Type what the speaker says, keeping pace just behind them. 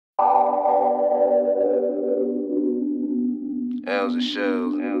L's and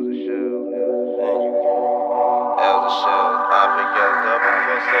Shellz. L's and Shellz. I pick up double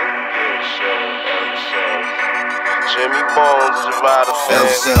plus and you get Shellz. L's and Shellz. Jimmi Bones is a rider fan.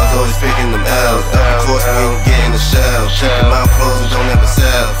 L's and Shellz, always picking them L's. Of course we ain't getting the shell. Keep your mouth closed and don't ever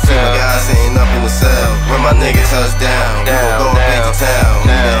sell. See my guys sitting up in the cell. When my nigga touch down, we gon' go and paint the town.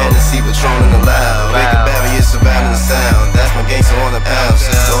 Leave the Hennessy Patron in the loud. Making barriers surrounding the sound. That's my gangster on the pound.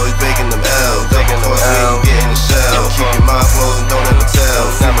 Always breaking them L's. Of course we ain't getting the shell. Keep your mouth closed and don't ever tell.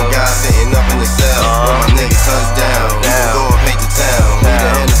 See my guys sitting up in the cell. When my nigga touch down, we gon' go and paint the town. Leave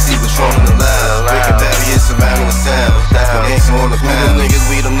the Hennessy Patron in the loud. Making barriers surrounding the sound. That's my gangster on the pound.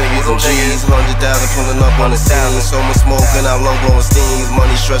 We them niggas on G's. 100,000 pulling up on the scene. So much smoke and I'm low blowing steams.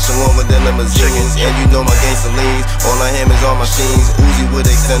 Money stretching longer than limousines. And you know my gangster leans. All I am is all machines. Uzi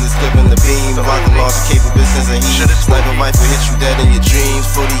with extended clip in the beam. Rocket launcher capable since a heat. Sniper rifle hit you dead in your dreams.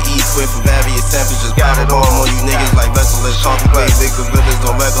 40 equipped for various temperatures. Powder bomb on you niggas like wrestlers. Contemplate big gorillas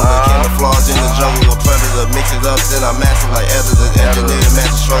on regular. Camouflage in the jungle. A predator. Mix it up, then I master like editors. Engineer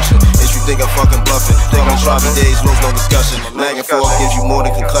mass destruction. If you think I'm fucking bluffing, think I'm dropping days, lose no discussion. Mag and force gives you more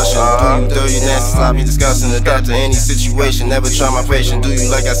than concussion. Do you dirty, nasty, sloppy, disgusting. Adapt to any situation. Never try my patience. Do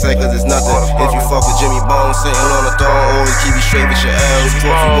you like I said, cause it's nothing. If you fuck with Jimmi Bones, sitting on the throne, always keep you straight with your L's.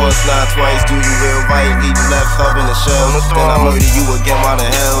 Trophy once, not twice. Do you real right? Leave you left up in the shell. Then I murder you again while the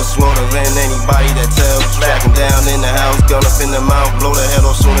hell. Slaughtering anybody that tells. Track them down in the house, gun up in the mouth, blow the head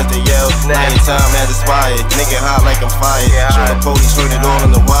off soon as they yell. Now your time has expired. Nigga hot like I'm fired. Show the police heard it all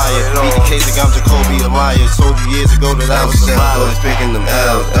on the wire. Beat the case like I'm Jacoby Elias. Told you years ago that I was always picking them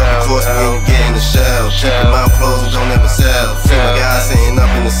L's. Of course we ain't getting the shell. Keep your mouth closed and don't ever sell. See my guys sitting up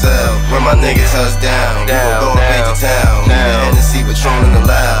in the cell. When my nigga touch down, we gon' go and paint the town. Leave the Hennessy Patron in the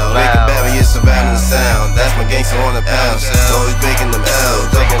loud. Making barriers surrounding the sound. That's my gangster on the pound. Always breaking them L's.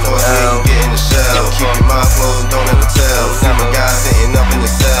 Of course we ain't getting the shell. Keep your mouth closed and don't ever tell. See my guys sitting up in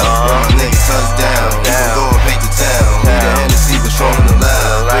the cell. When my nigga touch down, we gon' go and paint the town. Leave the Hennessy Patron in the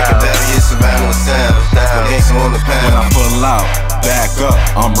loud. Making barriers surrounding the sound. That's my gangster on the pound. When I pull out, back up,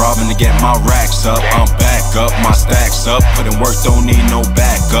 I'm robbing to get my racks up. I'm back up, my stacks up. Putting work, don't need no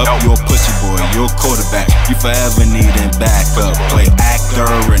backup. You a pussy boy, you a quarterback. You forever needin' backup. Play actor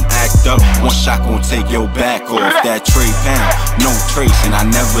and act up. One shot gon' take your back off. That trade pound, no trace, and I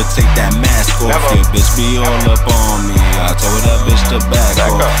never take that mask off. Yeah, bitch be all up on me. I told that bitch to back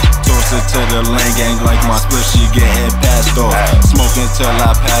off. Toss it to the lane gang like my split, she get head passed off. Smoking till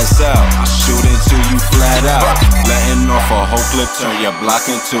I pass out. Shoot until you flat out. Letting off a whole clip, turn your block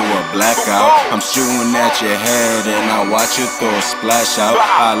into a blackout. I'm shooting at your head and I watch it throw a splash out.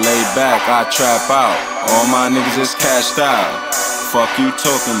 I lay back, I trap out. All my niggas is cashed out. Fuck you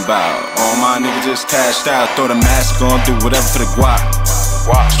talking about? All my niggas is cashed out. Throw the mask on, do whatever for the guap.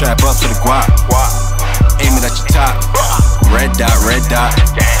 Strap up for the guap. Aim it at your top. Red dot.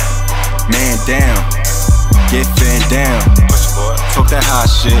 Man down. Get fanned down. Talk that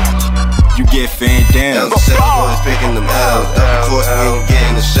hot shit. You get fanned down. L's and Shellz, always picking them L's. Of course we ain't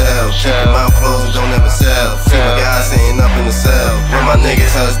getting the shell. Keep your mouth closed and don't ever sell. See my guys sitting up in the cell. When my nigga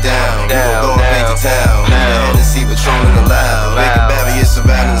touch down, we gon' go and paint the town. Leave the Hennessy Patron in the loud. Making barriers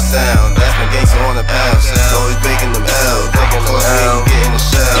surrounding the sound. That's my gangster on the pound. Always breaking them L's. Of course we ain't getting the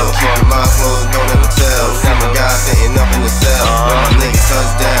shell. Keep your mouth closed and don't ever tell. See my guys sitting up in the cell. When my nigga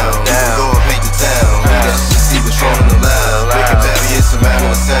touch down, we gon' go and paint the town. Leave the Hennessy Patron in the loud. Making barriers surrounding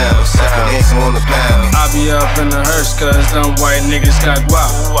the sound. I be up in the hearse cause them white niggas got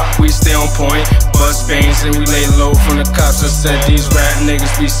guap. We stay on point, bust bangs and we lay low from the cops. I said these rap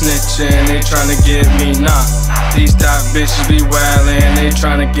niggas be snitching, they tryna get me knocked. These dot bitches be wildin', they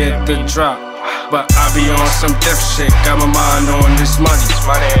tryna get the drop. But I be on some diff shit, got my mind on this money.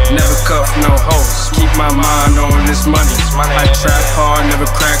 Never cuff no hoes, keep my mind on this money. I trap hard, never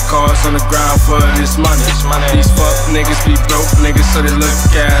crack cars on the ground for this money. These fuck niggas be broke niggas, so they look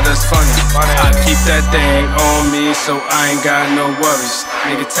at us funny. I keep that thing on me, so I ain't got no worries.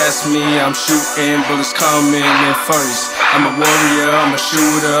 Nigga test me, I'm shooting, bullets coming in furries. I'm a warrior, I'm a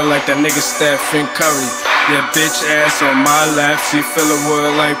shooter, like that nigga Stephen Curry. Yeah, bitch ass on my lap, she fill a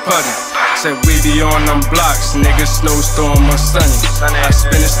wood like putty. Said we be on them blocks, nigga snowstorm or sunny. I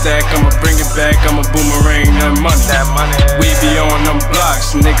spin a stack, I'ma bring it back, I'ma boomerang that money. We be on them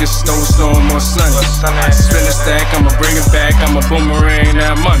blocks, nigga snowstorm or sunny. I spin a stack, I'ma bring it back, I'ma boomerang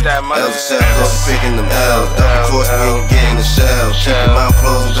that money. L's and Shellz, always picking them L's. Of course we ain't getting the shell. Keep your mouth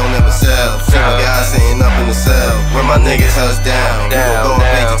closed and don't ever sell. See my guys sitting up in the cell. When my nigga touch down, we gon' go and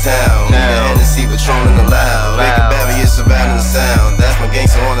paint the town. Leave the Hennessy Patron in the